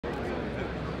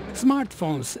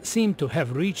Smartphones seem to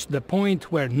have reached the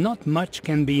point where not much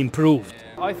can be improved.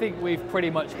 I think we've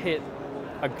pretty much hit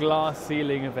a glass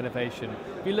ceiling of innovation.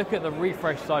 If you look at the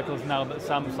refresh cycles now that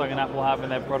Samsung and Apple have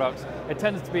in their products, it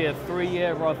tends to be a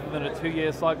 3-year rather than a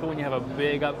 2-year cycle when you have a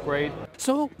big upgrade.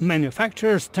 So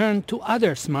manufacturers turn to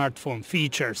other smartphone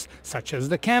features, such as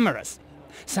the cameras.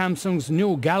 Samsung's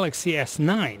new Galaxy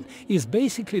S9 is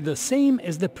basically the same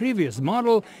as the previous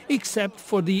model except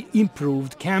for the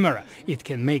improved camera. It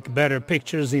can make better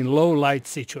pictures in low-light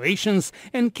situations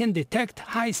and can detect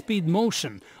high-speed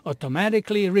motion,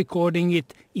 automatically recording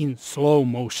it in slow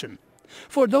motion.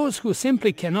 For those who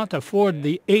simply cannot afford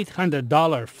the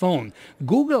 $800 phone,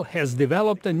 Google has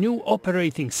developed a new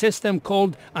operating system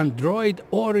called Android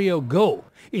Oreo Go.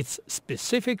 It's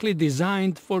specifically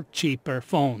designed for cheaper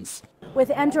phones. With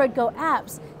Android Go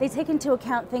apps, they take into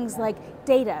account things like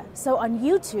data. So on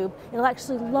YouTube, it'll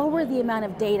actually lower the amount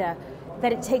of data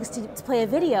that it takes to play a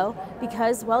video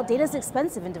because, well, data is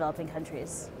expensive in developing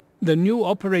countries. The new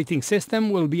operating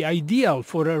system will be ideal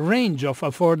for a range of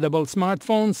affordable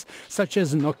smartphones, such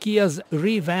as Nokia's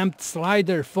revamped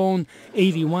slider phone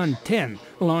 8110,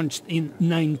 launched in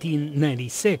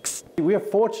 1996. We are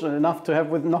fortunate enough to have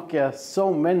with Nokia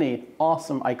so many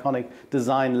awesome iconic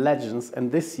design legends,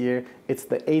 and this year it's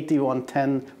the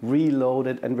 8110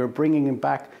 reloaded and we're bringing it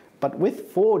back, but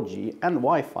with 4G and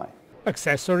Wi-Fi.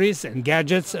 Accessories and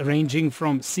gadgets ranging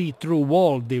from see-through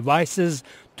wall devices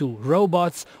to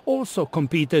robots also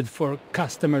competed for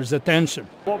customers' attention.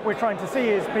 What we're trying to see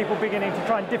is people beginning to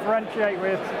try and differentiate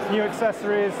with new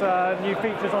accessories, new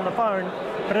features on the phone,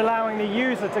 but allowing the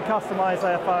user to customize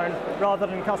their phone rather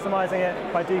than customizing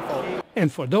it by default.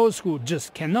 And for those who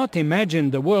just cannot imagine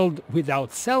the world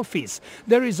without selfies,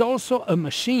 there is also a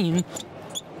machine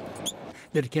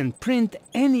that can print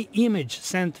any image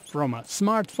sent from a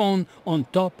smartphone on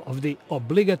top of the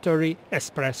obligatory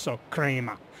espresso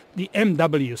crema. The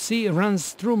MWC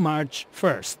runs through March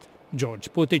 1st.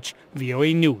 George Putic,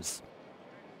 VOA News.